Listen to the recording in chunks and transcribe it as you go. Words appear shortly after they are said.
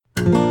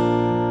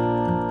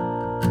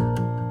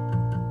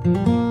Flutter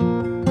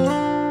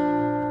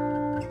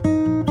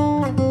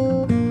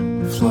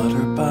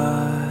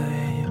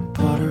by,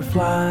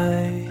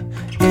 butterfly,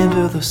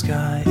 into the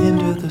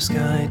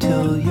sky,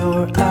 till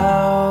you're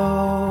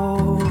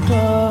out of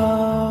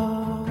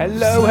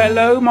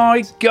Hello,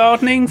 my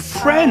gardening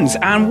friends,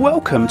 and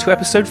welcome to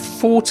episode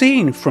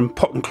 14 from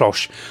Pot and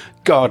Cloche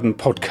Garden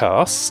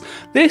Podcasts.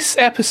 This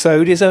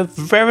episode is a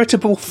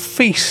veritable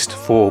feast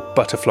for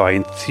butterfly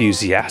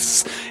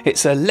enthusiasts.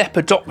 It's a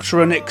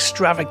Lepidopteran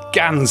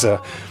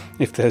extravaganza,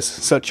 if there's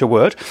such a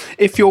word.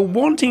 If you're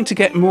wanting to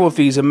get more of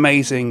these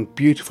amazing,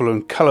 beautiful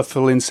and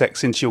colourful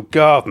insects into your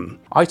garden,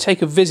 I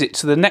take a visit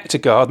to the Nectar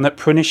Garden at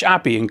Prinish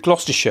Abbey in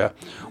Gloucestershire,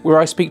 where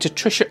I speak to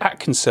Tricia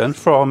Atkinson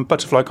from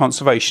Butterfly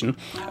Conservation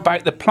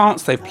about the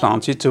plants they've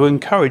planted to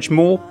encourage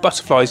more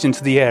butterflies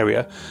into the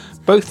area,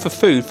 both for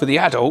food for the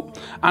adult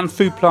and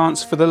food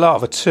plants for the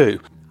larva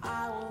too.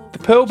 The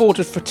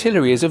pearl-bordered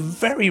fritillary is a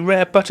very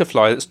rare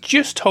butterfly that's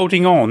just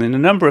holding on in a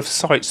number of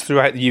sites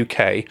throughout the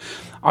UK.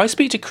 I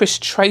speak to Chris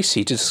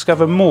Tracy to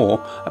discover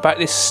more about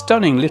this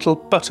stunning little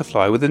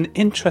butterfly with an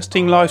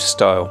interesting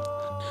lifestyle.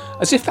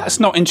 As if that's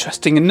not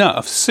interesting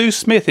enough, Sue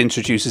Smith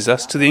introduces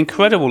us to the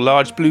incredible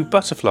large blue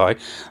butterfly.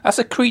 That's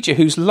a creature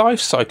whose life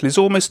cycle is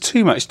almost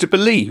too much to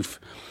believe.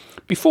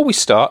 Before we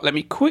start, let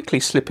me quickly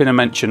slip in a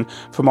mention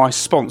for my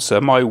sponsor,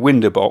 My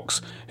Window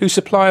Box, who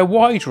supply a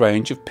wide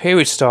range of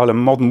period-style and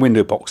modern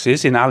window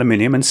boxes in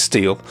aluminium and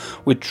steel,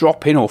 with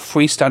drop-in or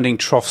freestanding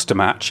troughs to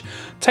match.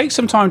 Take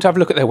some time to have a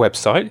look at their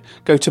website,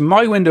 go to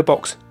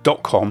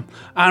mywindowbox.com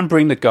and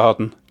bring the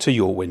garden to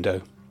your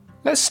window.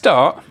 Let's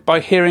start by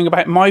hearing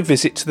about my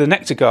visit to the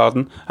Nectar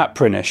Garden at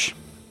Prinish.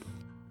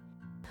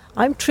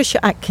 I'm Tricia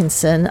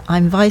Atkinson.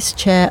 I'm Vice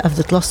Chair of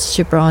the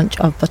Gloucestershire branch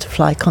of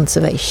Butterfly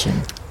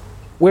Conservation.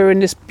 We're in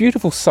this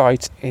beautiful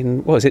site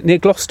in, near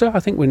Gloucester? I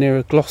think we're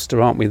nearer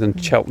Gloucester, aren't we, than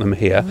Cheltenham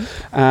here.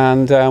 Mm-hmm.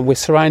 And we're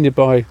surrounded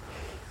by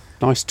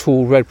nice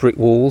tall red brick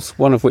walls,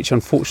 one of which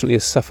unfortunately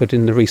has suffered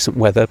in the recent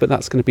weather, but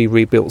that's going to be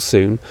rebuilt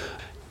soon.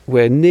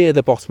 We're near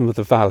the bottom of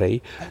the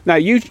valley. Now,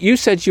 you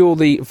said you're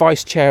the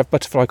Vice Chair of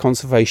Butterfly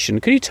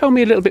Conservation. Could you tell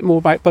me a little bit more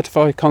about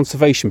Butterfly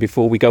Conservation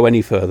before we go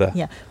any further?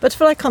 Yeah,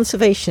 Butterfly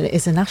Conservation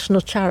is a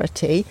national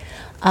charity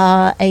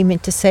aiming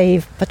to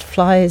save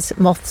butterflies,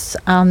 moths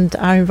and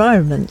our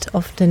environment.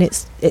 Often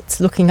it's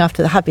looking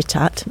after the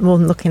habitat more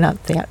than looking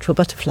at the actual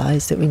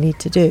butterflies that we need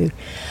to do.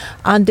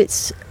 And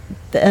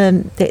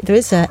there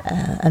is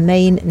a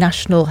main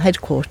national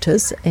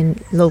headquarters in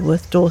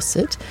Lulworth,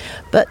 Dorset,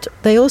 but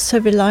they also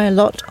rely a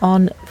lot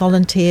on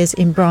volunteers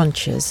in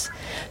branches.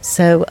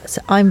 So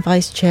I'm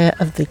Vice Chair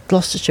of the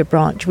Gloucestershire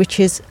branch, which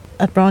is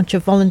a branch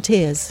of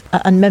volunteers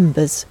and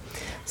members.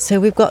 So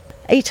we've got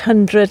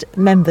 800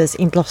 members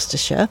in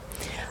Gloucestershire,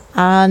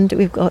 and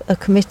we've got a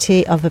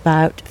committee of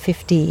about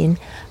 15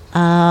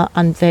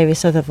 and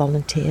various other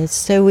volunteers.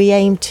 So we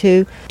aim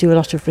to do a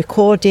lot of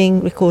recording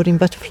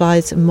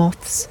butterflies and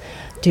moths,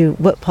 do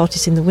work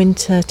parties in the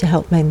winter to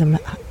help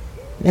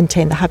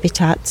maintain the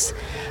habitats,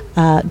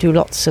 do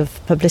lots of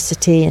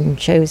publicity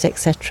and shows,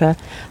 etc.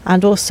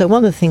 And also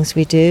one of the things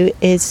we do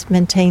is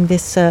maintain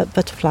this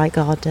butterfly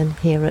garden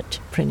here at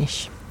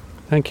Prinish.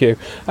 Thank you.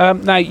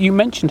 Now, you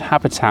mentioned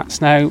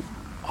habitats. Now,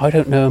 I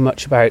don't know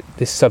much about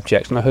this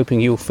subject, and I'm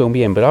hoping you'll fill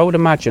me in, but I would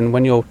imagine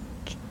when you're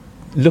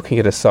looking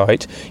at a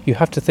site, you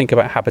have to think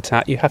about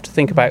habitat, you have to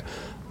think about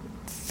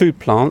food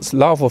plants,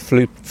 larval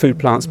food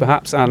plants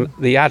perhaps, and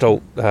the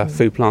adult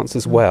food plants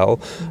as well.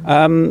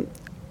 How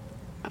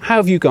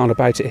have you gone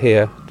about it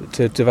here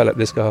to develop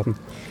this garden?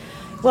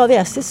 Well,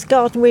 yes, this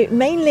garden, we're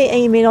mainly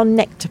aiming on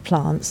nectar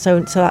plants, so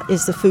that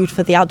is the food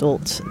for the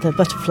adults, the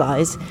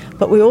butterflies,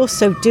 but we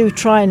also do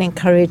try and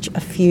encourage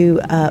a few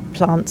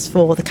plants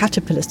for the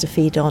caterpillars to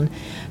feed on.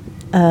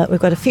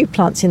 We've got a few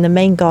plants in the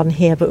main garden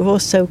here, but we've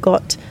also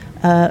got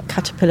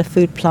caterpillar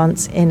food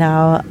plants in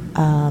our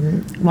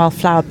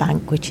wildflower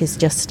bank, which is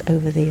just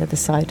over the other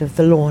side of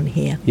the lawn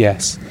here.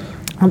 Yes.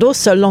 And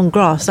also long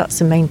grass, that's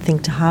the main thing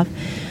to have.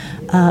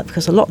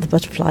 Because a lot of the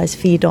butterflies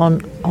feed on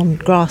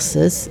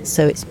grasses,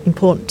 so it's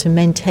important to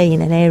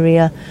maintain an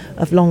area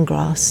of long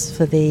grass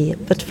for the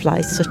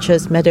butterflies, such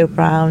as meadow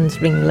browns,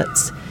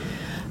 ringlets,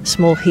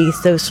 small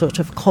heath, those sort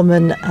of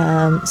common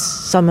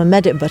summer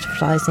meadow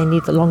butterflies. They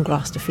need the long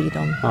grass to feed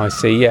on. I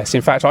see, yes.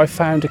 In fact, I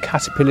found a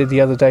caterpillar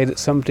the other day that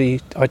somebody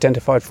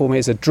identified for me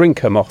as a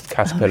drinker moth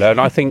caterpillar,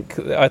 and I think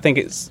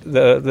it's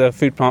the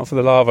food plant for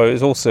the larva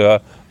is also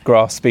a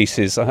grass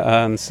species,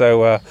 and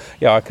so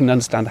I can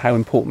understand how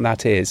important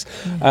that is.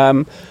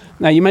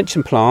 Now, you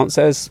mentioned plants.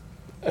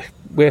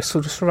 We're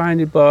sort of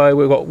surrounded by,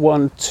 we've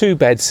got 2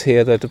 beds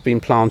here that have been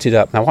planted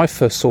up. Now, I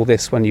first saw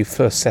this when you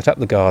first set up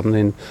the garden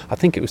in, I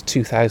think it was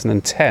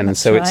 2010, and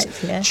so right,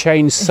 it's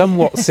changed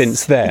somewhat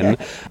since then.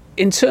 Yeah.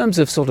 In terms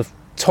of sort of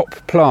top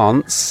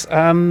plants,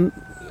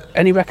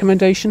 any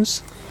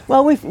recommendations?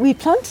 Well, we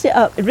planted it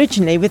up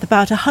originally with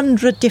about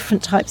 100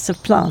 different types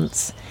of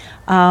plants.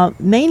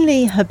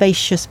 Mainly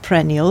herbaceous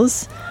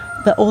perennials,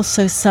 but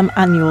also some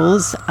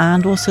annuals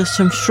and also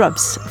some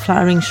shrubs,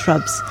 flowering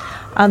shrubs.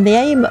 And the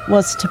aim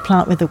was to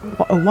plant with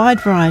a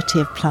wide variety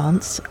of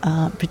plants,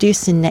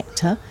 producing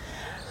nectar,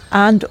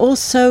 And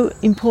also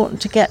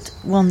important to get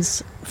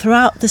ones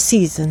throughout the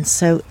season.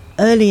 So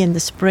early in the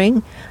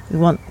spring, we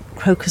want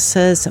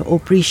crocuses or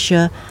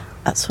aubrietia,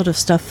 that sort of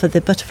stuff for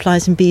the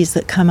butterflies and bees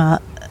that come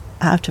out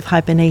of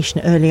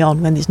hibernation early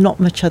on when there's not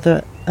much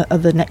other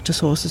nectar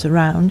sources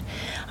around,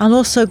 and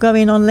also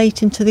going on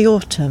late into the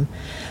autumn.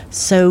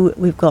 So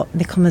we've got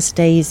Michaelmas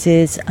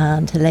daisies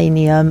and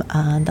Helenium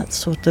and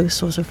those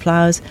sorts of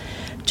flowers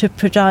to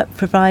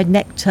provide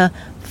nectar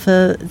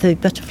for the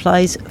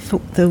butterflies. For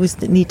those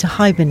that need to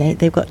hibernate,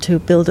 they've got to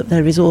build up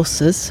their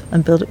resources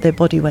and build up their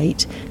body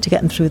weight to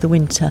get them through the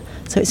winter.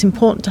 So it's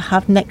important to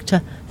have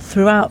nectar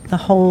throughout the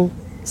whole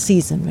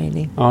season,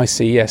 really. I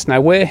see, yes.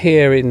 Now, we're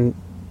here in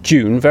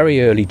June,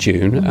 very early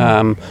June.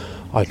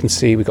 I can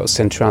see we've got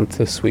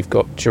Centranthus, we've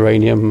got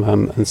geranium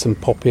and some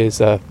poppies,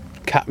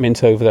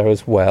 catmint over there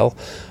as well.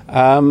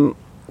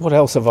 What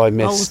else have I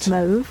missed?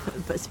 Bulbs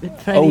mauve, but it's a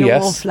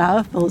perennial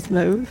wallflower, bulbs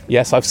mauve.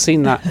 Yes, I've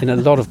seen that in a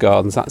lot of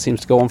gardens. That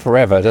seems to go on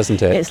forever,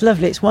 doesn't it? It's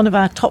lovely. It's one of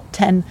our top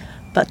 10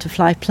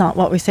 butterfly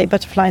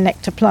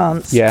nectar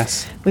plants.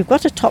 Yes. We've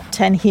got a top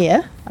 10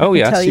 here. Oh,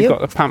 yes, you've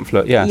got a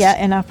pamphlet, yes.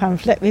 Yeah, in our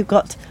pamphlet. We've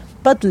got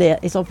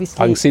Buddleia is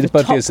obviously I can see the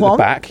Buddleias at the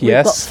back,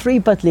 yes. We've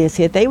got 3 Buddleias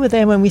here. They were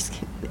there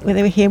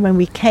they were here when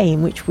we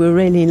came, which we were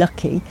really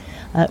lucky.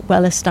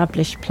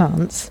 Well-established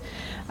plants.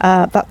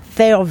 But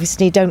they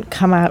obviously don't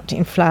come out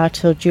in flower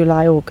till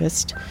July,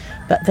 August,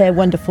 but they're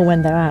wonderful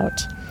when they're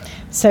out.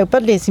 So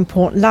Buddleia is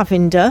important.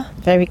 Lavender,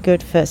 very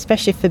good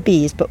especially for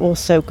bees, but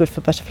also good for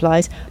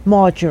butterflies.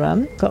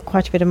 Marjoram, got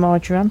quite a bit of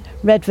marjoram.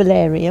 Red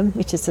Valerium,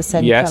 which is the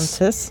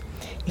Centranthus.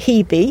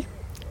 Hebe,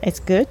 it's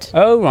good.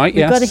 Oh, right,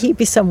 We've got a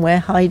Hebe somewhere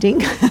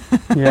hiding.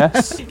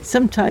 Yes.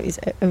 Sometimes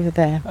over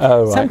there.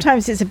 Oh, right.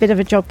 Sometimes it's a bit of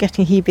a job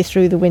getting Hebe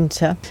through the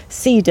winter.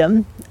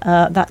 Sedum,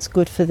 that's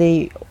good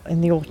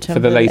in the autumn. For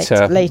the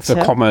later.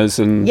 For commas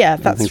and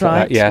that's things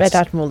right. Like that, yes. Red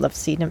Admiral loves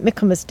sedum.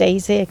 Michaelmas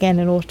daisy, again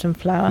an autumn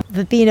flower.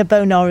 Verbena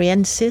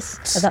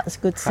bonariensis, that's a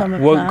good summer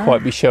flower. Won't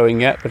quite be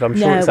showing yet, but I'm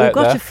sure it's out there.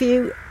 No, we've got a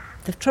few.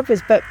 The trouble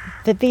is, but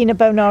Verbena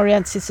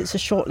bonariensis, it's a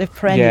short-lived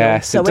perennial.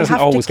 Yes, so it doesn't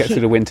always get through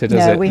the winter,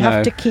 does it? No, we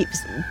have to keep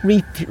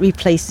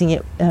replacing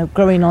it,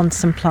 growing on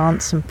some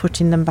plants and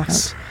putting them back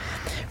out.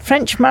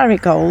 French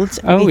marigold,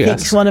 we think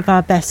is one of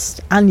our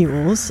best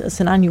annuals. It's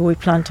an annual we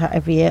plant out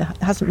every year.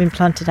 It hasn't been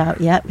planted out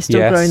yet. We're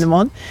still growing them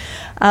on.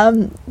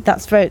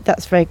 That's very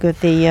good.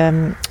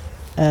 The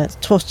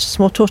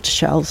small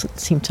tortoiseshells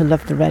seem to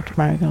love the red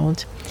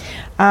marigold.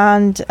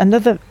 And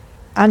another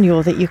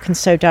annual that you can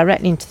sow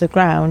directly into the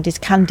ground is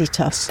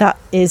Candytuft. That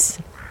is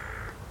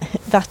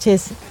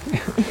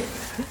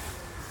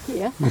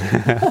here.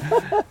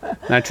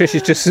 Now Trish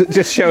is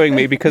just showing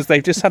me because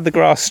they've just had the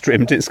grass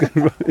trimmed.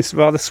 It's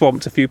rather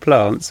swamped a few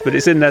plants, but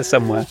it's in there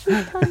somewhere.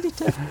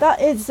 That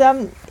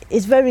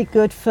is very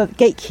good for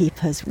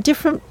gatekeepers.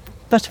 Different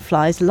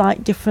butterflies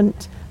like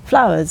different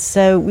flowers,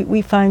 so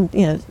we find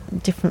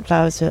different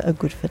flowers are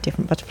good for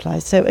different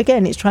butterflies. So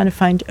again, it's trying to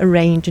find a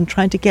range and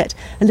trying to get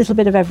a little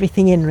bit of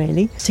everything in,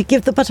 really, to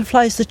give the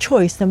butterflies the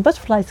choice. Then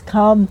butterflies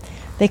come,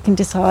 they can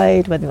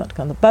decide whether they want to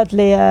go on the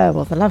Buddleia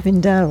or the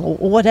lavender or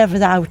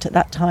whatever's out at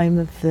that time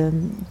of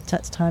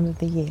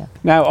the year.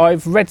 Now,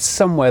 I've read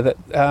somewhere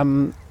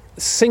that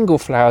single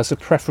flowers are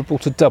preferable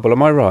to double.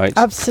 Am I right?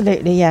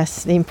 Absolutely,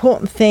 yes. The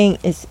important thing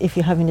is, if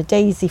you're having a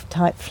daisy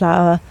type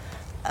flower,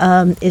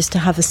 is to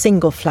have a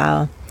single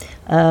flower.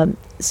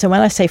 So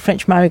when I say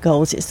French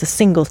marigolds, it's the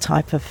single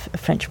type of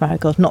French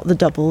marigold, not the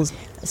doubles.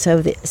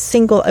 So the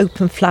single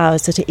open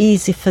flowers that are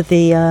easy for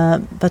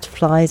the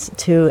butterflies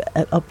to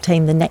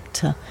obtain the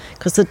nectar,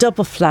 because the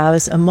double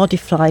flowers are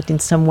modified in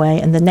some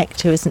way and the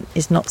nectar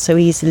is not so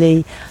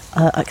easily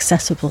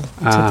accessible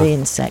to the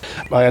insect.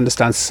 I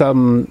understand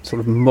some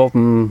sort of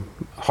modern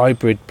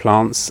hybrid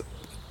plants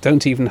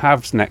don't even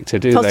have nectar,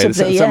 do Possibly,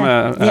 they?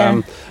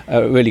 Some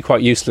are really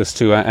quite useless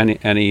to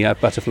any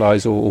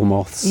butterflies or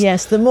moths.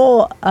 Yes, the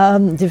more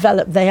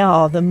developed they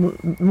are, the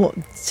more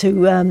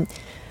to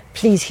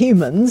please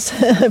humans,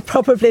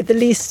 probably the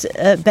least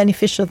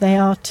beneficial they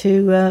are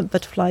to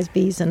butterflies,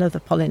 bees and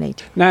other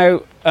pollinators.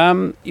 Now,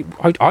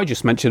 I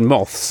just mentioned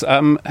moths.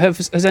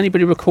 Has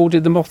anybody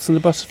recorded the moths and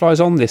the butterflies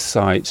on this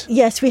site?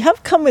 Yes, we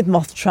have come with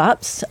moth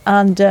traps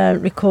and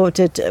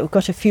recorded. We've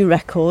got a few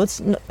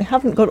records. We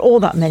haven't got all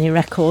that many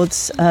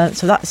records,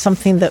 so that's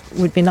something that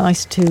would be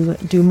nice to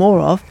do more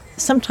of.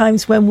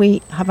 Sometimes when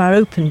we have our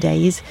open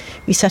days,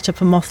 we set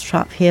up a moth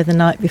trap here the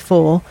night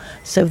before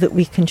so that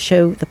we can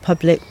show the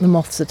public the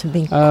moths that have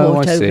been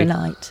caught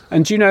overnight.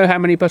 And do you know how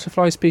many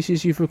butterfly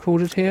species you've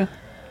recorded here?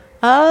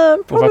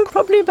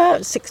 Probably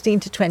about 16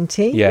 to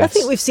 20. Yes. I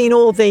think we've seen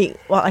all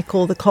what I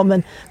call the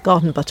common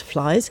garden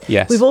butterflies.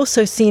 Yes. We've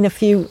also seen a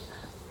few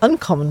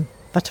uncommon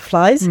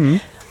butterflies.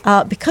 Mm.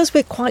 Because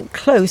we're quite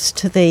close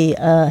to the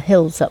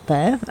hills up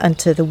there and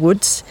to the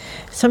woods,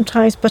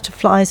 sometimes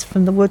butterflies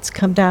from the woods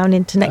come down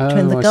into nectar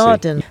in the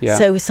garden. Yeah.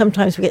 So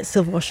sometimes we get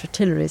silverwash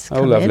fritillaries come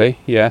in. Oh, lovely,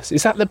 yes.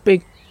 Is that the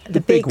big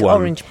one?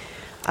 Orange.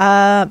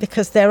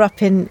 Because they're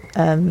up in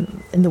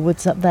the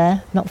woods up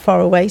there, not far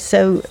away,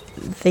 so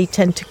they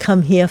tend to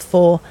come here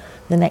for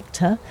the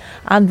nectar.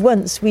 And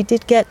once we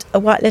did get a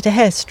white-letter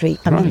hair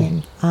streak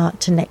coming in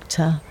to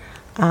nectar.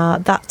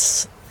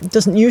 That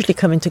doesn't usually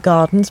come into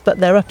gardens, but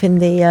they're up in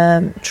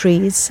the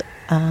trees.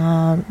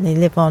 They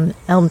live on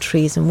elm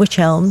trees and wych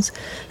elms,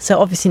 so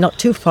obviously not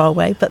too far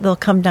away, but they'll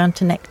come down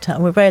to nectar.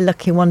 And we're very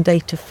lucky one day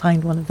to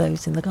find one of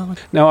those in the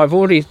garden. Now, I've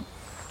already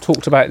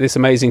talked about this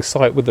amazing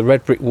site with the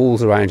red brick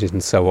walls around it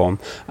and so on.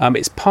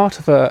 It's part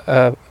of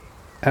a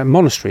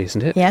monastery,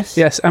 isn't it? Yes.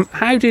 Yes.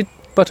 How did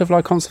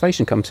Butterfly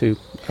Conservation come to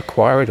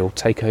acquire it or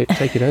take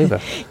it over?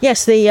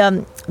 Yes,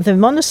 the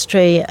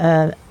monastery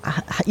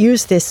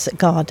used this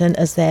garden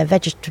as their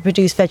to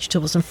produce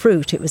vegetables and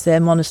fruit. It was their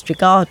monastery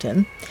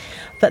garden,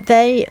 but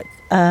they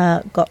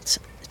got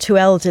too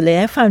elderly.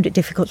 They found it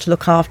difficult to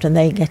look after, and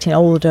they're getting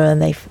older,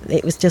 and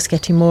it was just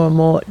getting more and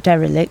more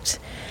derelict.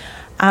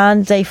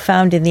 And they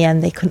found in the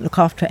end they couldn't look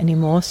after it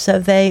anymore, so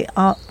they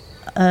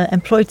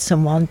employed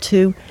someone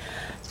to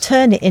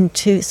turn it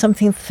into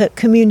something for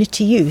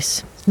community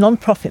use,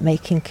 non-profit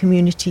making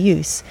community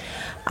use.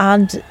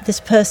 And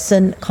this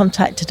person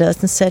contacted us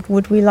and said,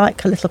 would we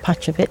like a little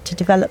patch of it to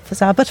develop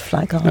as our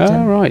butterfly garden?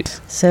 Oh, right.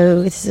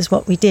 So this is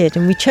what we did.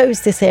 And we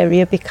chose this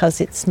area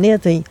because it's near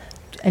the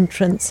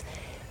entrance.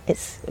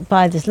 It's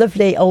by this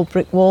lovely old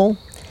brick wall.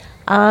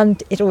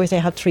 And it always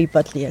had 3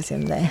 buddleias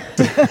in there,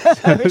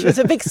 which was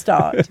a big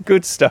start.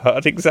 Good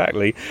start,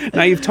 exactly.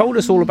 Now, you've told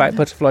us all about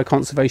butterfly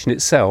conservation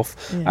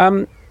itself.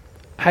 Yeah.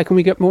 How can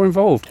we get more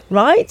involved?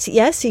 Right,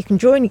 yes, you can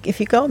join. If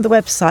you go on the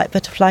website,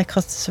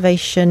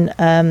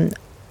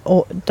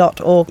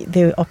 butterflyconservation.org,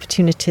 there are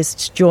opportunities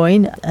to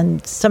join.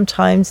 And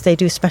sometimes they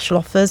do special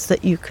offers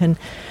that you can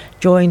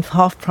join for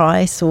half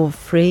price or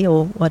free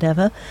or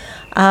whatever.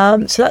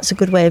 So that's a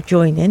good way of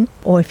joining.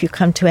 Or if you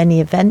come to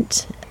any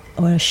event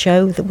or a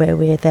show where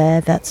we're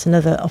there, that's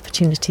another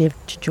opportunity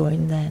to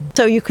join then.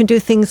 So you can do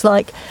things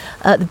like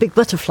the big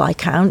butterfly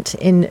count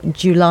in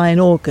July and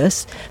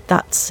August.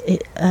 That's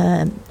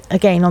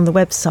again on the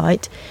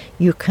website.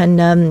 You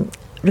can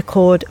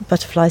record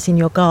butterflies in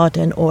your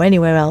garden or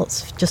anywhere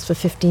else just for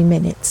 15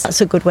 minutes.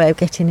 That's a good way of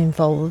getting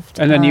involved.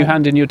 And then you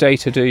hand in your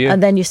data, do you?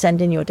 And then you send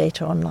in your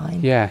data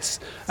online. Yes.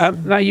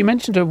 Now, you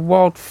mentioned a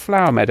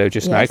wildflower meadow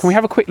just now. Yes. Can we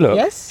have a quick look?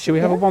 Yes. Shall we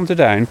have a wander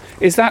down?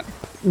 Is that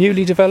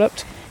newly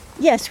developed?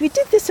 Yes, we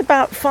did this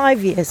about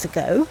 5 years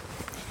ago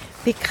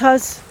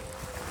because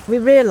we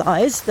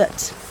realised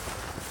that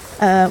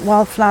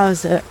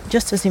wildflowers are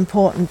just as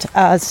important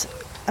as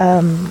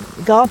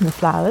garden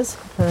flowers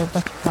for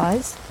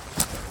butterflies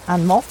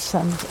and moths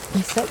and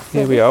insects.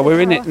 Here we are.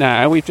 We're in it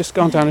now. We've just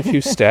gone down a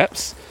few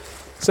steps.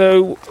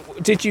 So,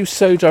 did you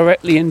sow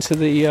directly into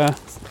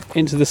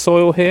the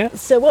soil here?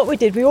 So what we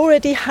did, we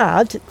already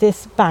had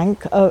this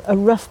bank, a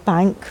rough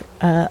bank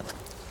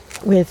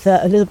with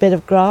a little bit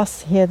of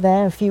grass here,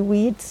 there, a few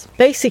weeds.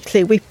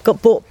 Basically, we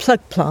bought plug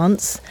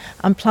plants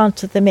and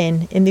planted them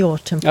in the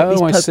autumn. Oh,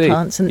 these I plug see.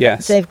 plants, and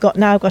yes. they've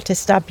now got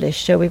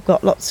established. So we've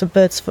got lots of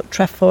bird's foot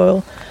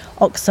trefoil,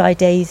 oxeye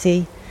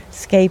daisy,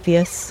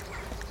 scabious,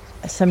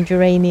 some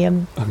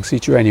geranium. I can see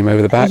geranium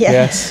over the back. Yeah.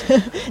 Yes.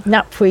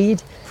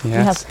 Knapweed. Yes. We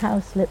have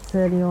cowslips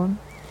early on.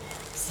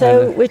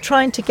 So we're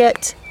trying to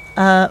get,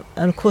 and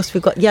of course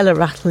we've got yellow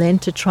rattle in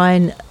to try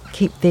and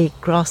keep the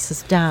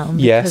grasses down.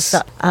 Yes.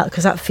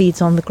 Because that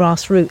feeds on the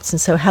grass roots and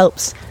so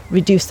helps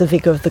reduce the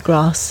vigour of the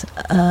grass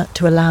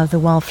to allow the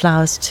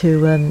wildflowers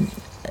to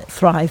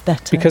thrive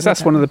better. Because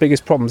that's one of the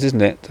biggest problems,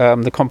 isn't it?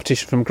 The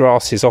competition from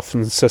grasses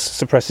often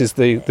suppresses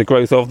the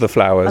growth of the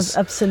flowers.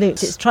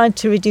 Absolutely. It's trying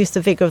to reduce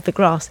the vigour of the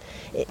grass.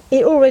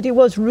 It already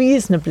was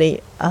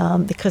reasonably,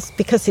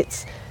 because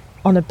it's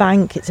on a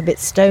bank, it's a bit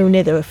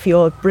stony, there are a few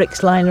odd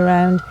bricks lying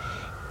around.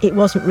 It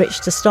wasn't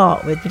rich to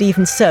start with, but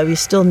even so, you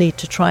still need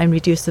to try and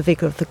reduce the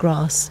vigour of the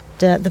grass.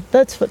 The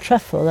bird's foot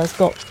trefoil has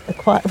got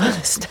quite well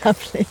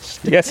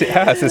established. Yes, it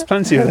has. There's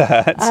plenty of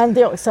that. And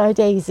the oxeye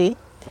daisy.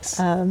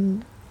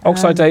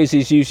 Oxeye daisy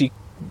is usually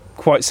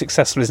quite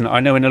successful, isn't it? I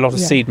know in a lot of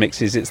seed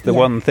mixes it's the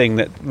one thing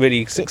that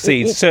really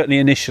succeeds, certainly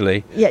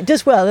initially. Yeah, it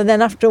does well, and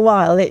then after a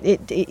while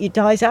it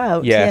dies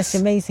out. Yes,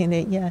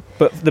 amazingly, yeah.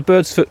 But the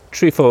bird's foot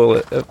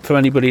trefoil, for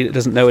anybody that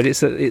doesn't know it,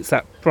 it's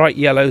that bright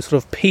yellow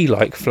sort of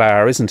pea-like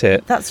flower, isn't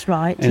it? That's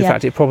right. In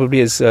fact, it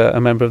probably is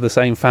a member of the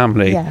same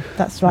family. Yeah,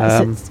 that's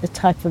right. It's a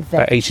type of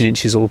veg. About 18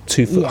 inches or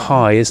 2 foot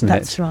high, isn't it?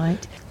 That's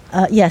right.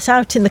 Yes,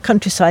 out in the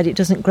countryside it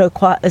doesn't grow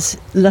quite as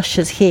lush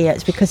as here.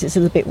 It's because it's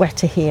a little bit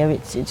wetter here.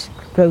 It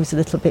grows a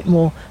little bit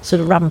more sort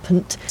of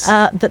rampant.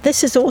 But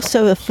this is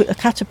also a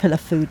caterpillar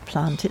food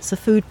plant. It's a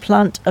food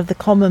plant of the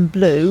common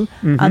blue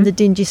and the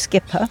dingy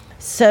skipper.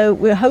 So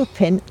we're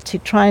hoping to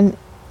try and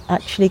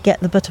actually get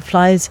the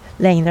butterflies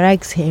laying their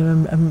eggs here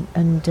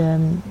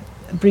and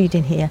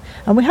breeding here.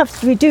 And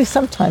we do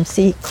sometimes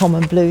see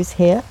common blues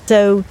here.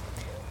 So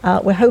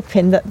we're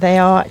hoping that they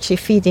are actually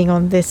feeding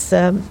on this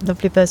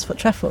lovely bird's foot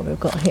trefoil we've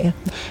got here.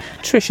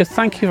 Tricia,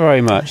 thank you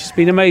very much. It's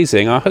been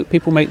amazing. I hope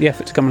people make the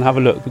effort to come and have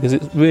a look because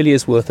it really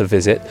is worth a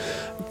visit.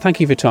 Thank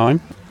you for your time.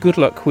 Good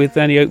luck with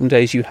any open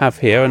days you have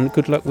here and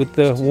good luck with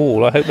the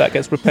wall. I hope that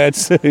gets repaired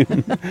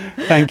soon.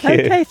 Thank you.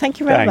 Okay, thank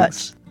you very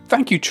much.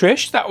 Thank you,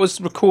 Trish. That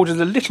was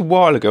recorded a little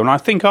while ago, and I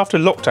think after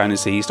lockdown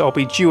is eased, I'll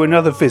be due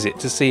another visit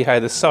to see how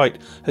the site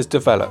has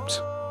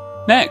developed.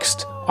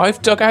 Next,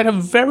 I've dug out a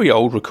very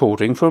old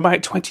recording from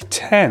about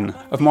 2010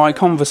 of my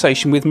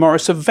conversation with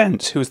Maurice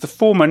Avent, who is the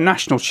former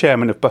national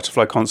chairman of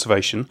Butterfly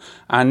Conservation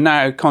and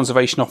now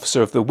conservation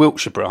officer of the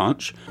Wiltshire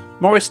branch.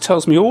 Maurice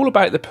tells me all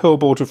about the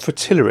pearl-bordered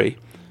fritillary,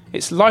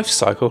 its life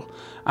cycle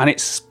and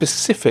its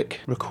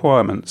specific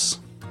requirements.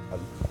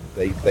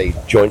 They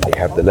jointly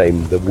have the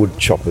name the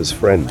woodchopper's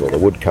friend or the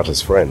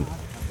woodcutter's friend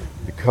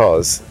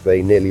because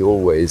they nearly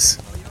always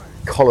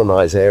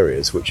colonise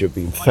areas which have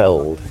been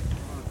felled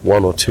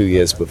 1 or 2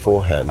 years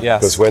beforehand.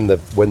 Yes. Because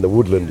when the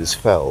woodland is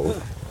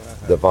felled,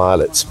 the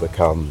violets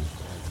become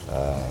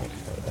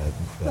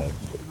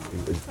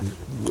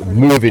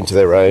move into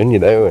their own,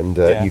 and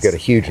Yes. you get a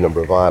huge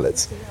number of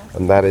violets,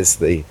 and that is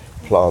the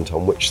plant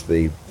on which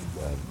the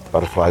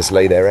butterflies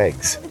lay their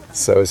eggs.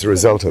 So as a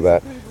result of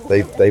that,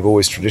 they've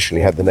always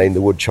traditionally had the name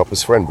the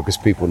woodchopper's friend because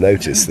people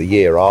notice the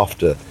year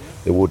after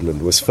the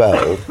woodland was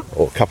felled,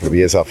 or a couple of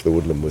years after the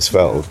woodland was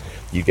felled,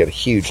 you get a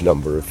huge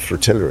number of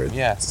fritillary.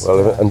 Yes.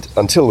 Well,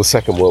 until the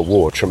Second World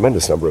War, a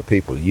tremendous number of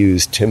people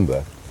used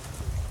timber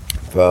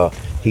for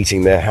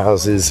heating their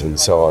houses and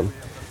so on.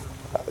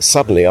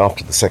 Suddenly,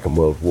 after the Second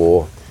World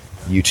War,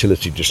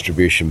 utility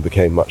distribution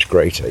became much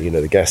greater.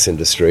 The gas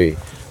industry,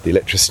 the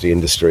electricity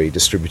industry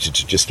distributed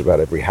to just about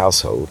every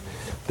household.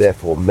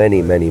 Therefore,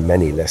 many, many,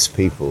 many less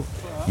people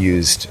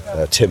used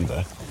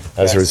timber.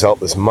 As a result,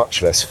 there's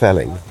much less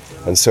felling.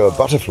 And so a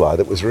butterfly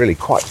that was really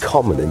quite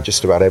common in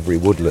just about every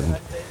woodland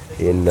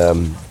in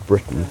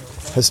Britain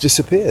has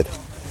disappeared.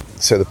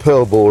 So the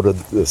pearl-bordered,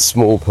 the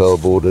small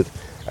pearl-bordered,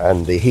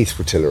 and the heath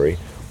fritillary,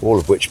 all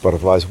of which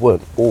butterflies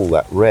weren't all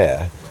that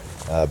rare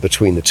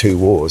between the two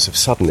wars, have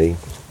suddenly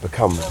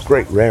become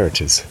great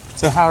rarities.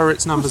 So how are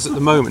its numbers at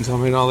the moment? I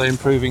mean, are they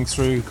improving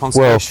through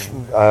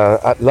conservation? Well,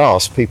 at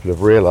last people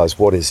have realised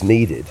what is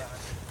needed,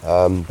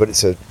 but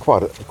it's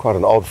quite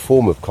an odd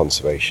form of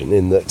conservation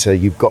in that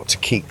you've got to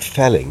keep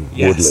felling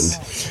woodland,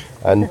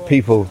 and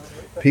people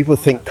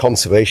think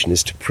conservation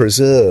is to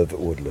preserve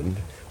woodland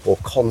or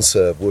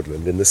conserve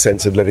woodland in the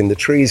sense of letting the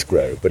trees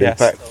grow, but in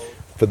fact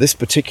for this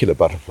particular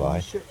butterfly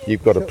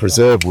you've got to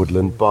preserve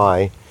woodland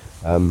by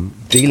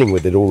dealing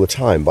with it all the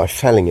time, by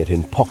felling it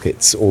in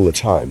pockets all the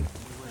time.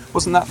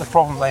 Wasn't that the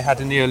problem they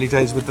had in the early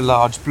days with the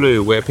large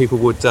blue, where people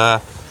would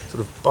sort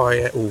of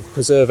buy or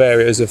preserve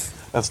areas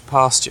of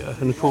pasture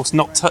and, of course,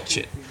 not touch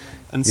it?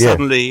 And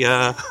suddenly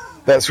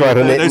that's right.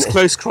 And those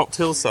close-cropped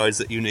hillsides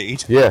that you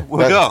need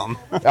were gone.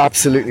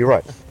 Absolutely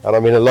right. And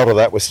I mean, a lot of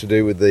that was to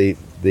do with the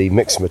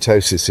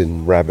myxomatosis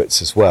in rabbits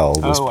as well,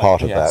 was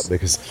part of that,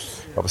 because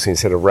obviously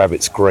instead of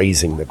rabbits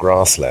grazing the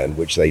grassland,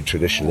 which they'd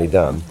traditionally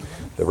done,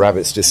 the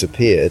rabbits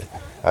disappeared.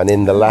 And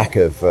in the lack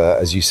of,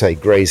 as you say,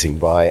 grazing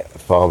by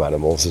farm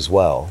animals as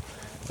well,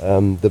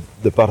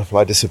 the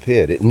butterfly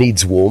disappeared. It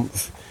needs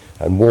warmth,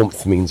 and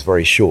warmth means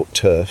very short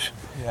turf.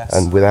 Yes.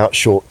 And without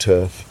short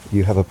turf,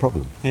 you have a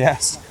problem.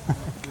 Yes.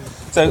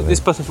 So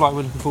this butterfly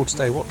we're looking for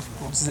today, what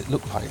does it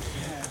look like?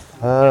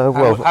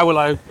 How will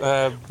I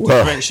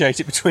differentiate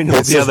it between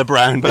all the other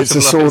brown butterflies?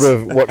 It's a sort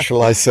of, what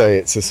shall I say,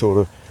 it's a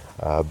sort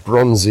of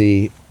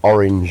bronzy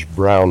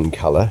orange-brown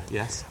colour.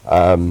 Yes.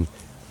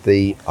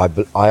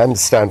 I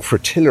understand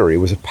fritillary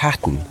was a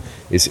pattern,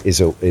 is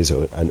a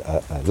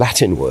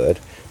Latin word.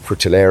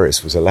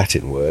 Fritillarius was a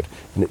Latin word,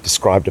 and it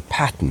described a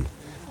pattern.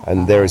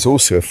 And there is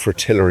also a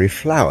fritillary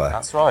flower.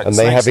 That's right. And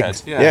snake's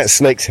head. Yes.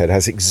 Snake's head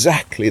has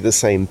exactly the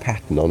same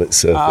pattern on its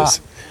surface.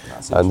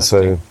 That's and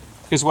so,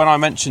 because when I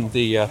mentioned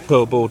the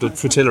pearl-bordered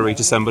fritillary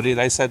to somebody,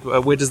 they said,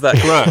 "Where does that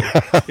grow?"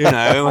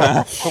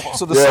 What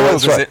sort of soil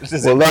does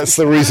it? Well, that's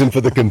the reason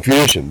for the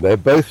confusion. They're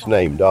both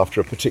named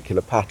after a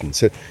particular pattern.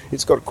 So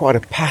it's got quite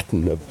a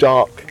pattern of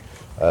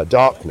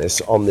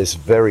darkness on this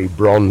very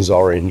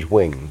bronze-orange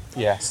wing.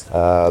 Yes.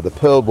 The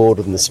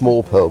pearl-bordered and the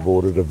small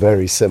pearl-bordered are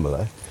very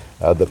similar.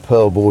 The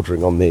pearl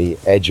bordering on the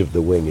edge of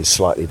the wing is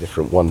slightly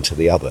different one to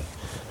the other.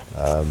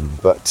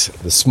 But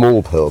the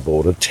small pearl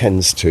border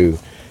tends to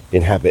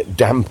inhabit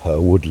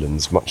damper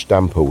woodlands, much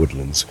damper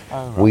woodlands.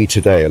 Oh, right. We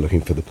today are looking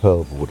for the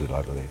pearl bordered,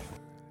 I believe.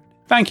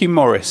 Thank you,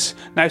 Maurice.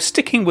 Now,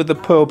 sticking with the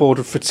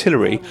pearl-bordered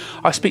fritillary,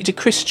 I speak to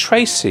Chris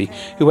Tracy,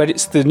 who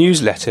edits the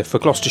newsletter for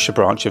Gloucestershire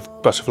branch of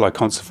Butterfly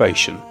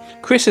Conservation.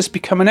 Chris has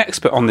become an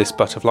expert on this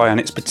butterfly and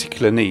its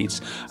particular needs,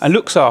 and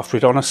looks after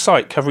it on a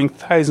site covering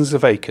thousands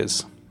of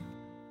acres.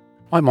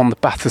 I'm on the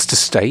Bathurst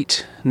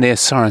estate near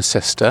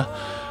Cirencester,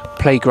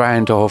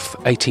 playground of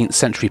 18th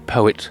century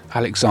poet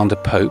Alexander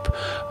Pope,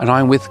 and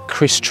I'm with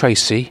Chris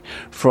Tracy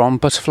from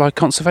Butterfly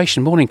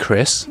Conservation. Morning,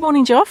 Chris.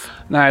 Morning, Geoff.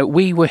 Now,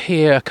 we were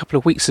here a couple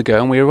of weeks ago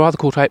and we were rather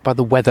caught out by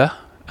the weather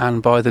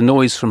and by the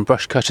noise from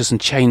brush cutters and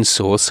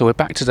chainsaws, so we're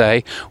back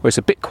today where it's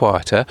a bit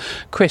quieter.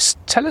 Chris,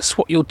 tell us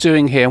what you're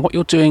doing here and what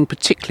you're doing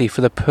particularly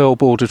for the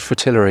pearl-bordered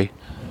fritillary.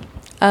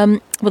 Well,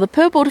 the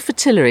pearl-bordered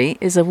fritillary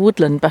is a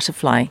woodland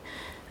butterfly.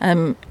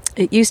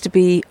 It used to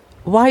be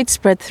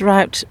widespread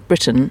throughout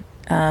Britain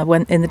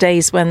when in the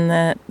days when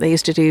they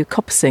used to do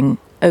coppicing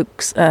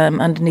oaks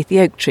underneath the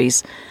oak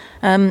trees.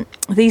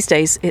 These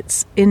days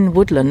it's in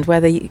woodland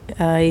where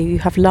you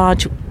have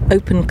large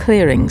open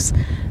clearings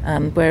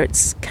where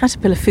its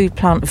caterpillar food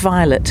plant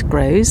violet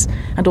grows,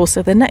 and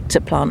also the nectar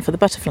plant for the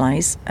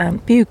butterflies,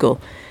 bugle.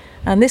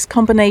 And this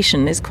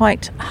combination is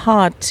quite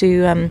hard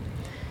to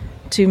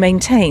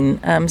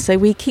maintain. So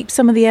we keep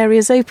some of the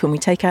areas open. We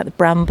take out the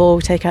bramble,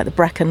 we take out the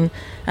bracken,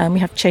 we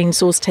have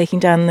chainsaws taking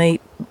down the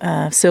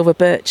silver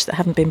birch that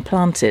haven't been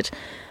planted.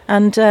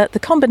 And the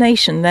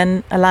combination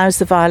then allows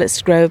the violets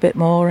to grow a bit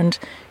more, and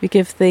we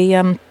give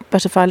the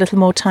butterfly a little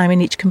more time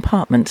in each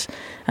compartment.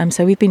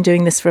 So we've been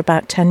doing this for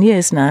about 10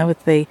 years now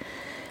with the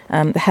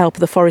help of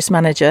the forest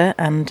manager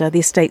and the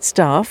estate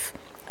staff,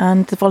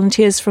 and the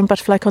volunteers from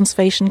Butterfly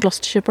Conservation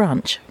Gloucestershire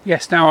branch.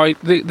 Yes, now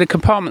the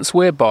compartments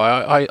we're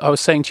by, I was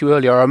saying to you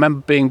earlier, I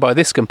remember being by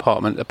this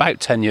compartment about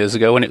 10 years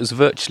ago when it was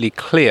virtually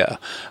clear.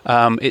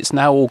 It's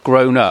now all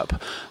grown up.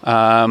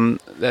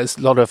 There's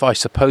a lot of, I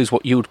suppose,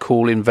 what you would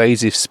call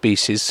invasive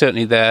species.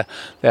 Certainly they're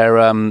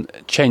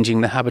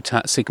changing the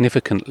habitat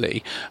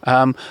significantly.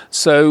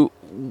 So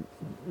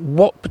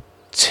what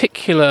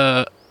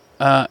particular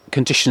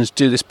conditions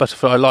do this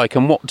butterfly like,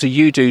 and what do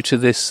you do to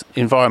this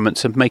environment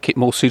to make it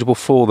more suitable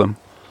for them?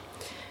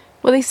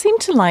 Well, they seem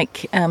to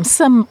like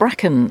some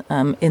bracken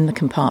in the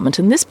compartment,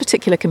 and this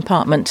particular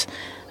compartment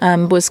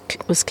was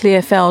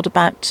clear-felled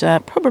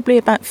probably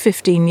about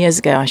 15 years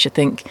ago, I should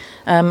think.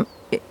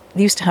 It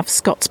used to have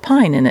Scots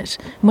pine in it.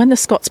 And when the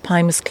Scots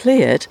pine was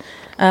cleared,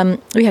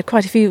 we had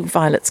quite a few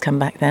violets come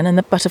back then, and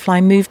the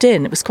butterfly moved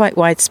in. It was quite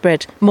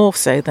widespread, more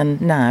so than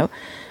now.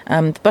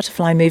 The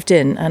butterfly moved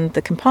in, and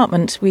the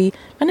compartment, we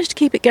managed to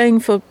keep it going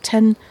for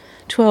 10,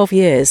 12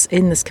 years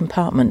in this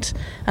compartment.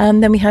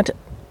 Then we had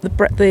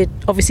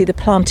obviously the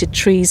planted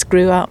trees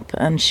grew up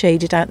and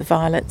shaded out the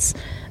violets.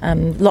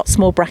 Lots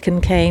more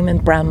bracken came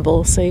and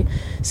bramble. So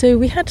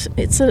we had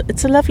it's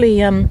a lovely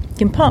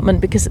compartment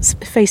because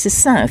it faces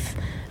south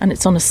and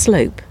it's on a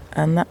slope,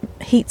 and that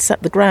heats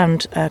up the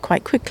ground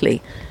quite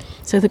quickly.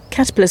 So the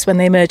caterpillars, when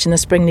they emerge in the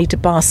spring, need to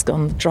bask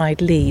on the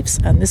dried leaves,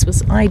 and this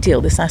was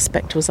ideal. This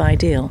aspect was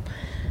ideal,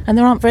 and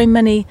there aren't very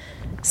many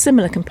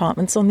similar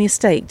compartments on the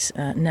estate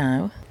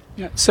now.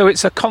 Yeah. So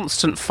it's a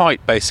constant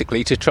fight,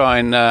 basically, to try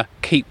and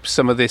keep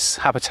some of this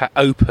habitat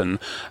open.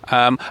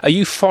 Are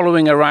you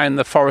following around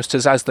the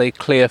foresters as they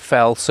clear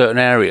fell certain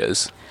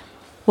areas?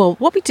 Well,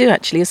 what we do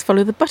actually is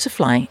follow the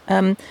butterfly.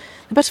 The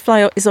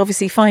butterfly is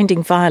obviously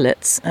finding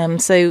violets,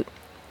 so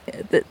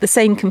the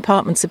same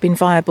compartments have been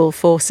viable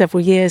for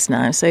several years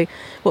now. So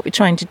what we're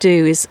trying to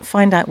do is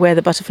find out where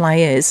the butterfly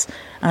is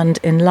and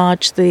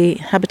enlarge the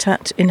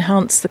habitat,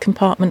 enhance the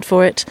compartment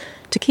for it,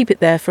 to keep it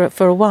there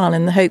for a while,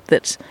 in the hope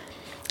that,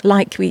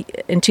 like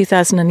in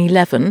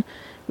 2011,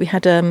 we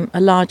had a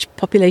large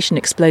population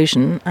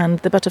explosion and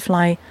the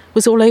butterfly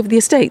was all over the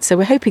estate. So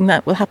we're hoping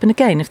that will happen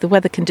again. If the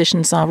weather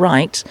conditions are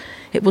right,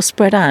 it will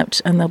spread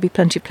out and there'll be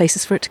plenty of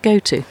places for it to go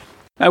to.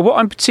 Now, what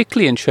I'm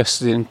particularly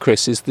interested in,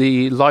 Chris, is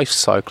the life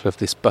cycle of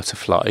this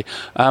butterfly.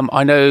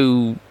 I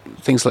know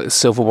things like the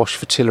silver-wash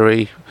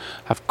fritillary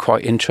have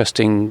quite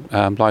interesting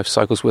life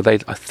cycles where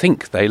I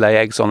think they lay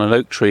eggs on an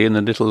oak tree and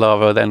the little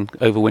larvae then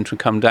overwinter and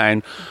come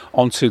down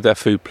onto their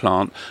food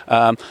plant.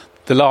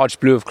 The large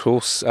blue, of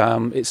course,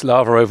 its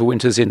larva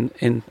overwinters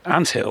in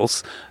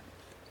anthills.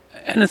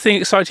 Anything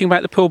exciting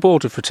about the pearl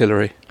border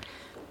fritillary?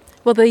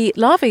 Well, the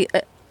larvae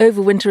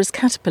overwinter as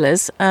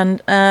caterpillars,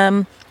 and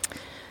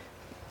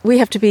we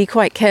have to be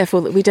quite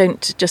careful that we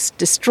don't just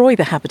destroy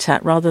the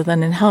habitat rather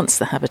than enhance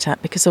the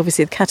habitat, because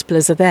obviously the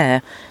caterpillars are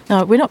there.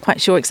 Now, we're not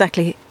quite sure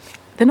exactly.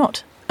 They're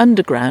not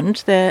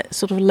underground. They're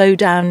sort of low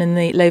down in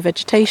the low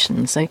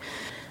vegetation.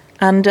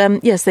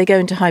 Yes, they go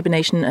into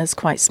hibernation as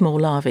quite small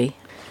larvae.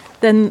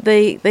 Then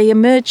they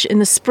emerge in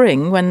the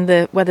spring when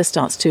the weather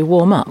starts to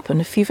warm up.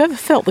 And if you've ever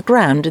felt the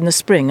ground in the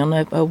spring on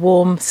a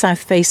warm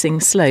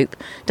south-facing slope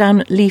down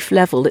at leaf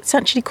level, it's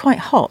actually quite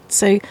hot.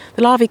 So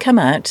the larvae come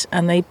out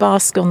and they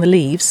bask on the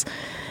leaves,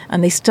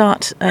 and they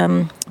start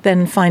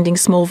then finding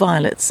small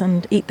violets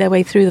and eat their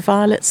way through the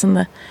violets and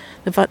the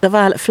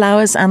violet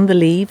flowers and the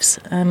leaves.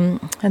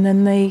 And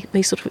then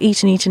they sort of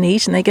eat and eat and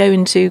eat, and they go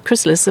into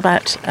chrysalis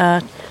about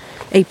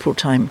April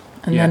time.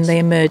 And Yes. then they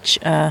emerge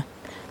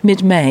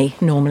mid-May,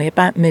 normally,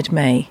 about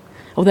mid-May,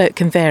 although it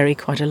can vary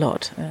quite a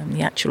lot,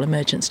 the actual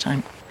emergence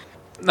time.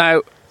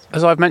 Now,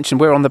 as I've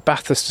mentioned, we're on the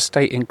Bathurst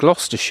estate in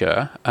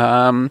Gloucestershire.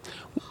 Are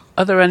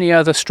there any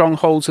other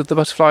strongholds of the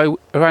butterfly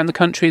around the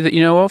country that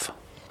you know of?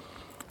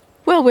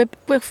 Well,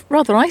 we're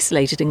rather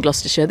isolated in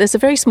Gloucestershire. There's a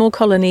very small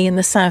colony in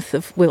the south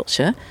of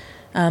Wiltshire.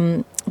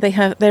 There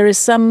are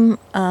some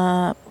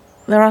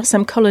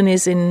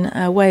colonies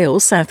in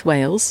Wales, South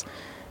Wales.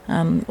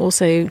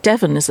 Also,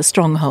 Devon is a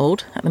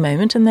stronghold at the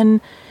moment, and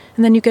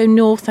then you go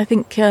north. I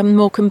think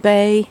Morecambe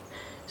Bay.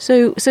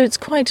 So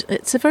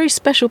it's a very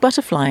special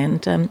butterfly,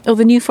 and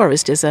the New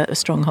Forest is a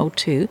stronghold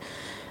too,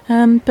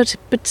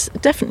 but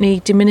definitely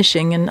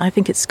diminishing, and I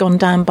think it's gone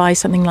down by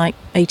something like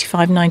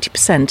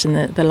 85-90%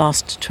 in the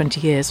last 20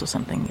 years or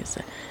something.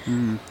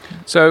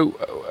 So,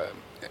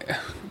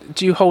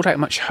 do you hold out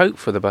much hope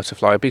for the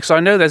butterfly? Because I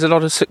know there's a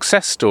lot of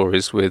success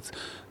stories with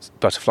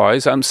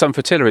butterflies. Some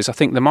fritillaries, I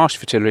think the marsh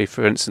fritillary,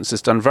 for instance,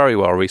 has done very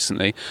well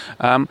recently.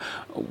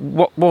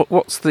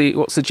 What's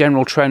the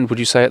general trend, would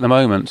you say, at the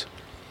moment?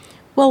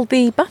 Well,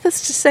 the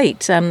Bathurst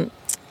estate,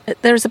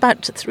 there is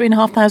about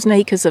 3,500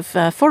 acres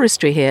of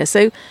forestry here,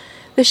 so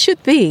there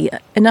should be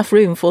enough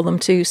room for them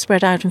to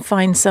spread out and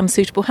find some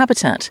suitable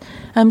habitat.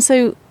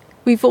 So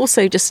we've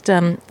also just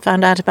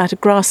found out about a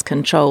grass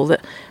control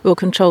that will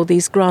control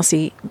these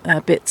grassy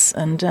bits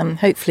and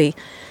hopefully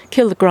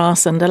kill the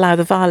grass and allow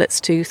the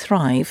violets to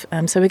thrive.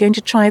 So we're going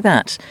to try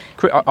that.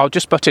 I'll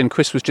just butt in.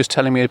 Chris was just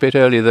telling me a bit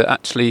earlier that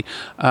actually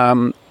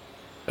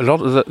a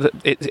lot of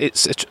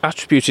it's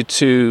attributed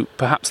to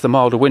perhaps the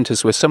milder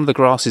winters, where some of the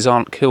grasses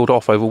aren't killed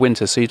off over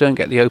winter, so you don't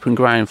get the open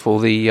ground for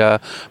the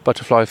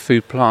butterfly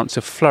food plant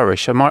to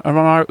flourish. Am I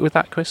right with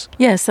that, Chris?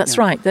 Yes, that's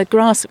right. The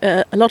grass,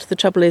 a lot of the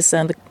trouble is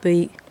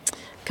the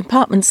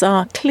compartments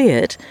are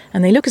cleared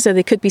and they look as though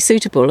they could be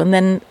suitable, and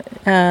then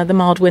the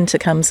mild winter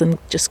comes and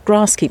just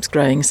grass keeps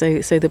growing, so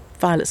the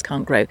violets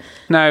can't grow.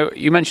 Now,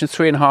 you mentioned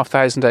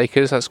 3,500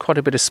 acres. That's quite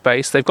a bit of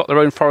space. They've got their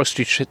own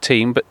forestry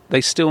team, but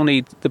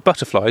the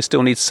butterflies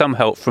still need some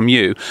help from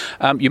you.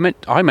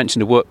 I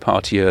mentioned a work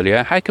party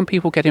earlier. How can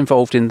people get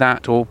involved in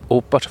that or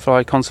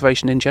butterfly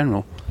conservation in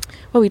general?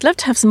 Well, we'd love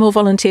to have some more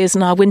volunteers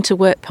in our winter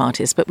work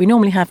parties, but we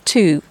normally have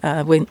 2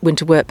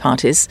 winter work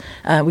parties.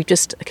 We've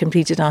just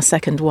completed our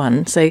second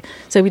one. So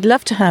we'd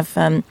love to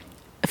have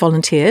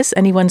volunteers.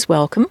 Anyone's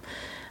welcome.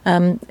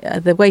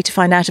 The way to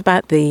find out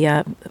about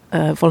the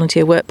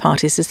volunteer work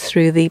parties is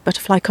through the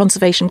Butterfly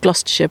Conservation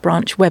Gloucestershire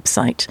branch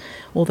website.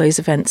 All those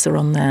events are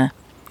on there.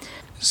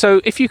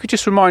 So if you could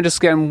just remind us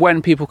again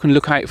when people can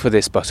look out for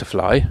this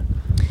butterfly.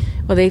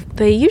 Well,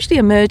 they usually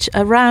emerge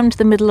around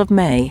the middle of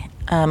May.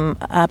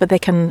 But they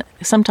can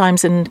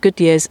sometimes, in good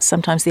years,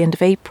 sometimes the end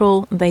of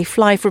April. They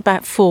fly for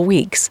about 4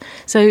 weeks.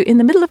 So in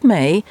the middle of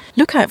May,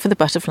 look out for the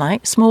butterfly,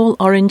 small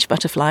orange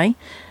butterfly.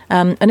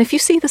 And if you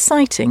see the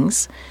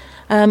sightings,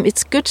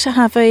 it's good to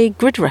have a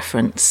grid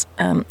reference.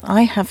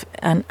 I have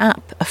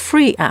a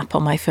free app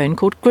on my phone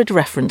called Grid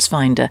Reference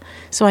Finder,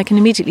 so I can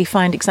immediately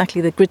find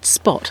exactly the grid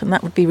spot, and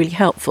that would be really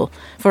helpful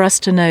for us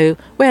to know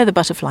where the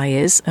butterfly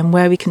is and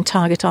where we can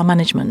target our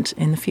management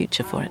in the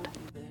future for it.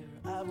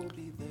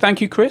 Thank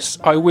you, Chris.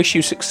 I wish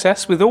you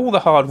success with all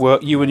the hard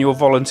work you and your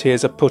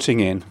volunteers are putting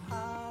in.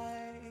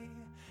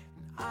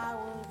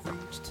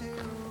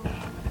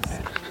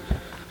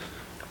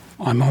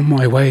 I'm on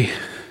my way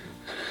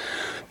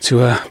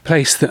to a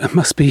place that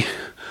must be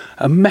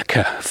a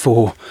mecca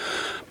for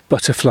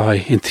butterfly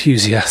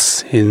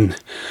enthusiasts in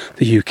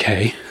the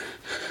UK.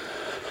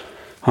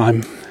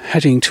 I'm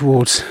heading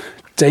towards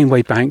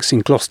Daneway Banks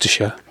in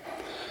Gloucestershire,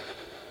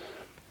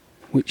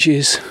 which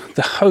is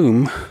the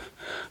home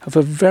of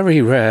a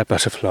very rare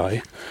butterfly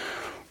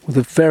with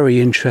a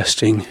very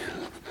interesting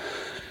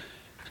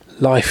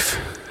life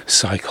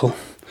cycle,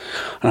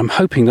 and I'm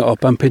hoping that I'll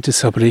bump into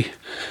somebody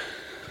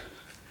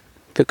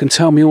that can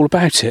tell me all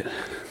about it.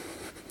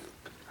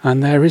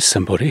 And there is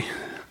somebody.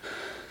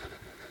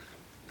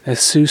 There's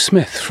Sue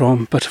Smith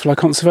from Butterfly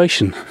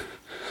Conservation.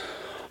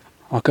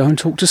 I'll go and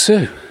talk to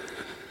Sue.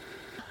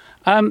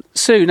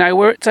 Sue, now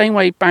we're at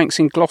Daneway Banks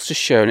in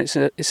Gloucestershire, and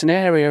it's an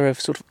area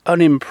of sort of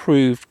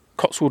unimproved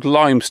Cotswold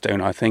limestone,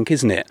 I think,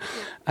 isn't it?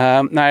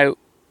 Now,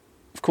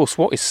 of course,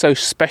 what is so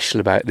special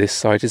about this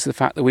site is the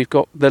fact that we've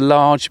got the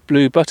large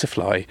blue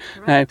butterfly.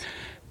 Right. Now,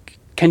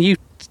 can you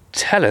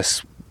tell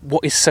us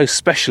what is so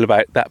special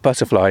about that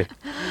butterfly?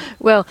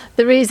 Well,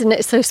 the reason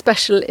it's so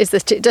special is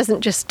that it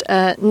doesn't just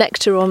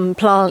nectar on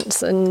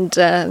plants, and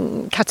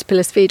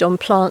caterpillars feed on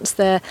plants.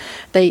 They're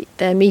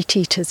meat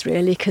eaters,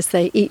 really, because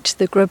they eat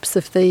the grubs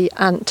of the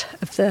ant,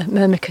 of the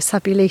Myrmicus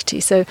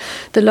sabuleti. So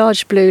the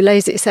large blue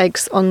lays its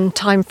eggs on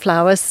thyme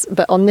flowers,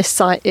 but on this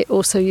site it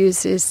also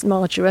uses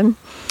marjoram.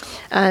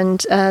 And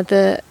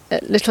the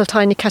little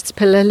tiny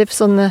caterpillar lives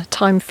on the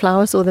thyme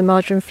flowers or the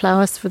marjoram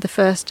flowers for the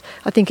first,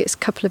 I think it's a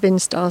couple of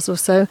instars or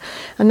so,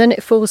 and then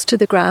it falls to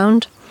the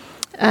ground.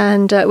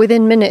 And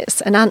within minutes,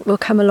 an ant will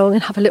come along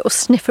and have a little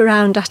sniff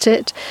around at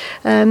it,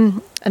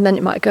 and then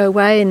it might go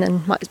away, and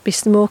then might be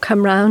some more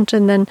come round,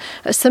 and then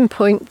at some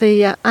point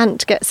the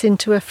ant gets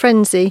into a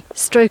frenzy,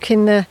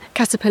 stroking the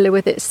caterpillar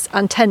with its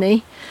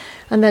antennae.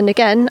 And then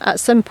again, at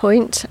some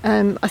point,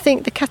 I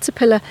think the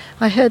caterpillar,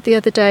 I heard the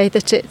other day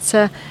that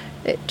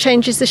it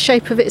changes the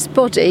shape of its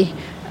body,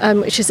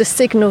 which is a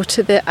signal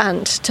to the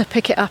ant to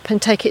pick it up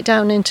and take it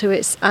down into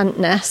its ant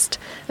nest.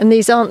 And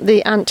these aren't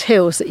the ant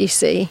hills that you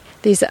see,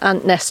 these are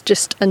ant nests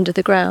just under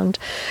the ground.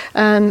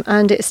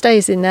 And it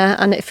stays in there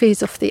and it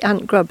feeds off the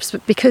ant grubs.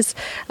 But because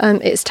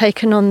it's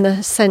taken on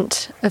the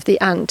scent of the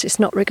ant, it's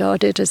not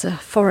regarded as a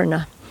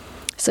foreigner.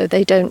 So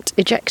they don't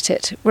eject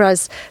it.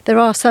 Whereas there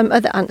are some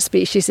other ant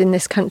species in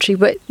this country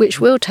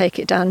which will take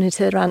it down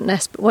into their ant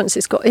nest, but once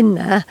it's got in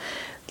there,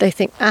 they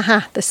think,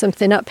 aha, there's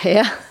something up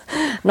here,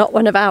 not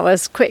one of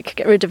ours, quick,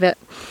 get rid of it.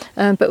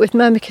 But with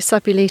Myrmicus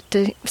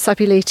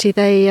sabuleti,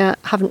 they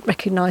haven't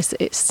recognised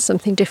that it's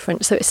something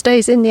different. So it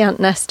stays in the ant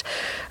nest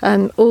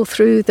all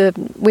through the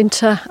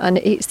winter, and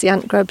it eats the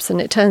ant grubs,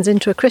 and it turns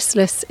into a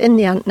chrysalis in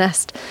the ant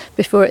nest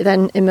before it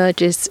then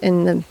emerges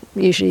in the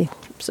usually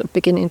sort of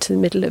beginning to the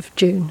middle of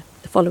June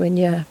the following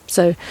year.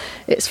 So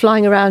it's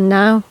flying around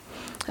now,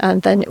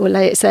 and then it will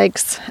lay its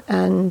eggs,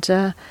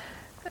 and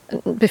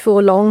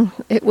before long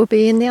it will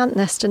be in the ant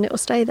nest, and it will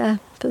stay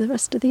there for the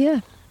rest of the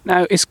year.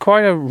 Now, it's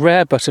quite a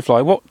rare butterfly.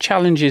 What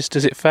challenges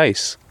does it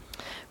face?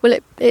 Well,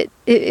 it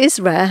is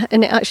rare,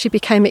 and it actually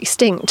became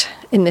extinct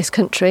in this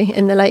country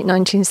in the late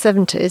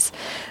 1970s,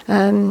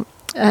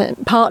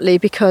 partly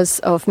because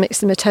of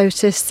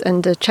myxomatosis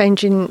and a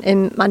change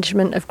in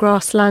management of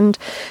grassland.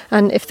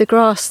 And if the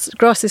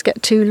grasses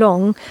get too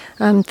long,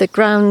 the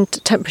ground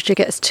temperature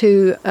gets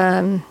too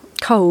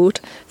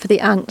cold for the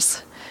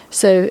ants.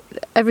 So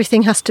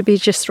everything has to be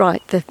just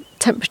right. The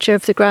temperature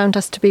of the ground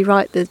has to be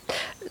right. The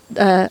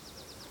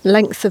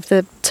length of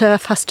the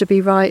turf has to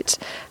be right,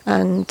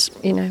 and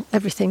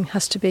everything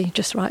has to be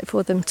just right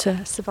for them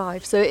to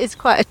survive. So it's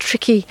quite a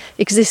tricky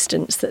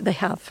existence that they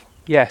have.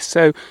 Yes,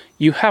 so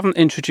you haven't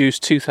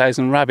introduced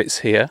 2,000 rabbits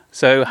here,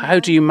 so how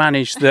do you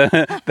manage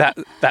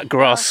that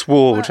grass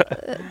sward?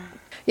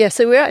 Yeah,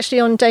 so we're actually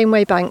on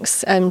Daneway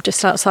Banks,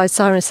 just outside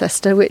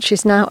Cirencester, which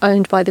is now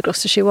owned by the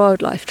Gloucestershire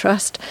Wildlife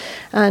Trust,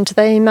 and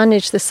they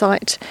manage the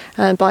site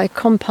by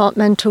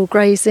compartmental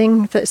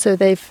grazing. So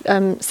they've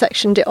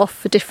sectioned it off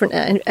for different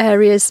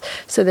areas.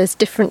 So there's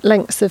different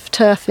lengths of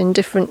turf in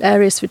different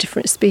areas for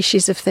different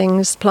species of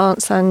things,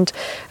 plants and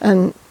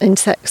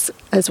insects,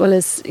 as well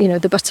as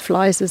the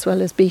butterflies, as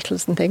well as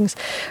beetles and things.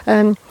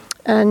 And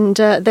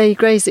they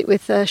graze it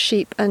with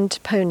sheep and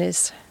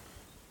ponies.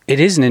 It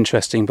is an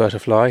interesting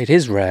butterfly. It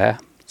is rare.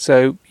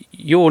 So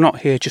you're not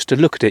here just to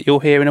look at it.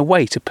 You're here in a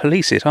way to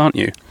police it, aren't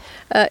you?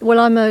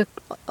 Well,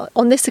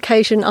 on this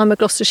occasion, I'm a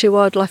Gloucestershire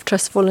Wildlife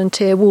Trust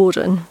volunteer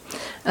warden.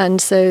 And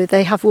so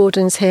they have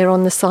wardens here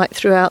on the site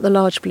throughout the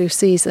large blue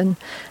season.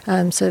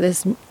 So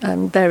there's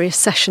various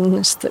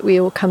sessions that we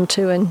all come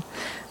to and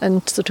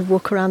sort of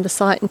walk around the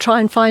site and try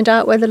and find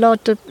out where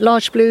the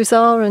large blues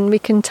are, and we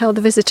can tell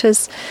the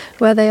visitors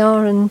where they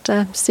are and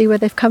see where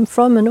they've come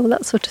from and all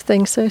that sort of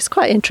thing. So it's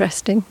quite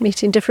interesting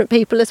meeting different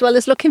people as well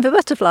as looking for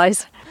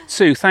butterflies.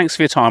 Sue, thanks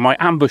for your time. I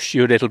ambushed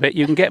you a little bit.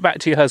 You can get back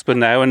to your husband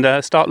now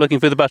and start looking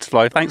for the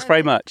butterfly. Thanks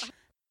very much.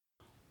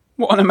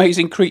 What an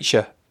amazing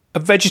creature. A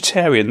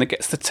vegetarian that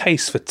gets the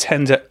taste for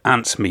tender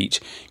ant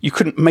meat. You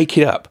couldn't make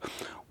it up.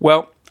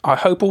 Well, I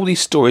hope all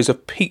these stories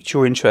have piqued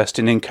your interest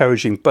in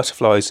encouraging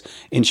butterflies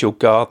into your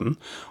garden,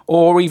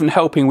 or even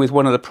helping with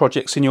one of the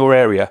projects in your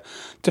area.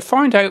 To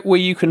find out where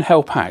you can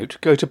help out,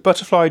 go to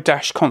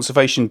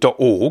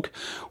butterfly-conservation.org,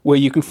 where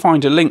you can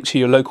find a link to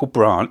your local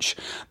branch.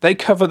 They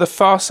cover the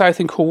far south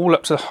in Cornwall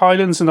up to the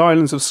Highlands and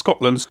Islands of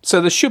Scotland,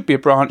 so there should be a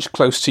branch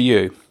close to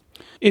you.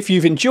 If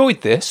you've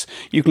enjoyed this,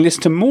 you can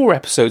listen to more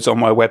episodes on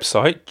my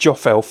website,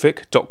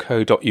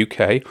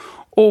 joffelfick.co.uk,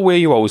 or where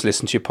you always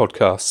listen to your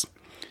podcasts.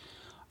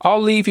 I'll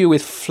leave you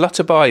with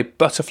Flutterby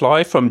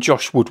Butterfly from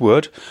Josh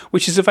Woodward,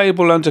 which is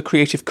available under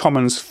Creative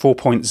Commons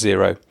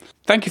 4.0.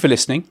 Thank you for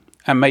listening,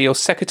 and may your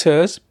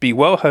secateurs be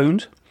well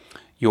honed,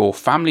 your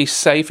family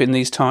safe in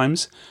these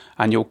times,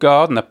 and your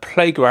garden a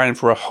playground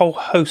for a whole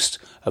host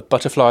of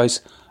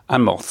butterflies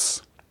and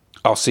moths.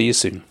 I'll see you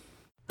soon.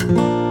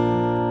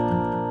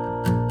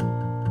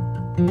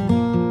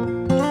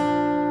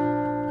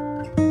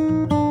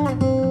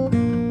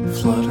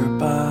 Flutter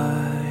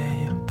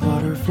by,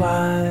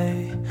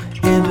 butterfly,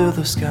 into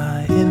the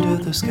sky,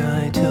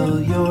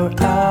 till you're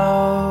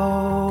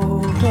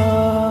out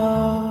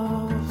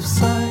of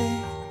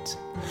sight.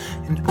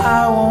 And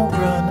I won't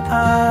run,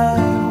 I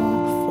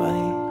won't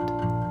fight.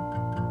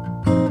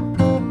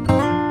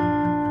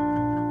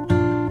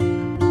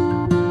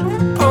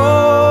 Oh,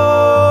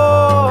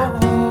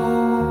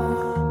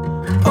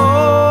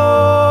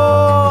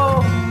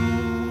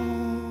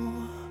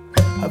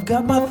 I've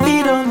got my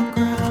feet on the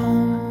ground.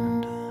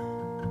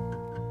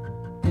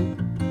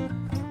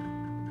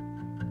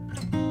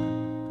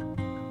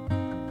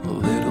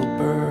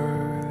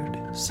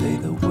 Say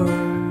the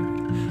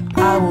word,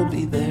 I will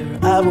be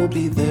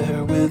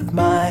there with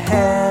my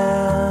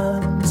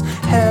hands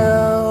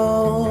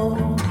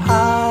held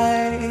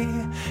high,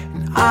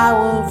 and I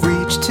will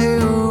reach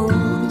to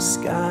the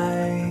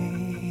sky.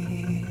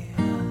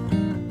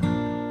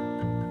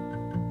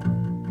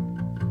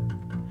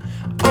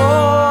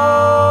 Oh,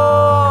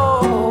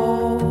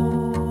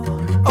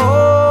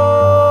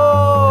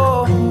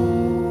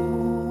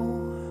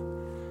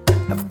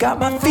 I've got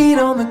my feet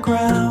on the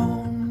ground.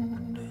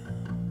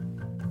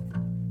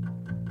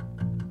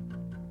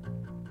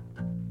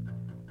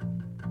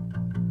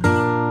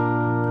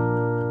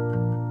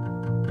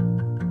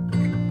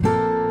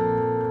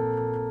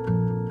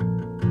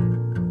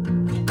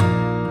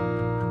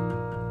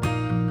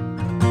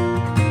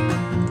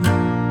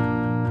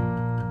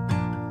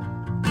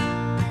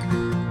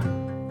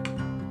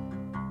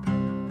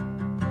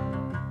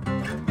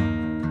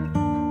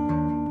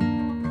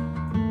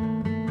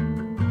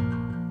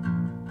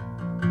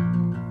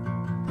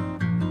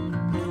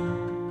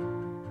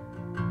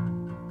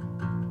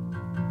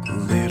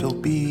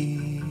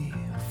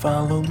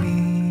 Follow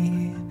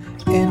me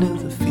into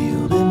the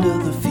field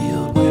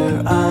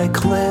where I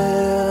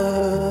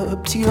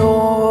clipped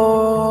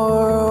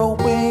your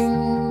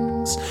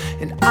wings,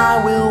 and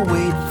I will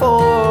wait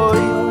for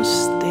your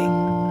sting.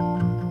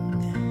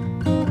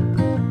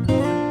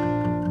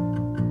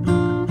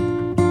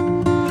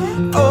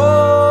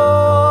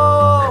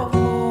 Oh,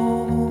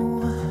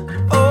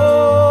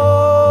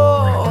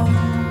 oh,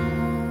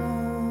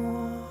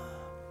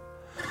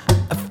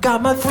 I've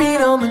got my feet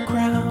on the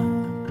ground.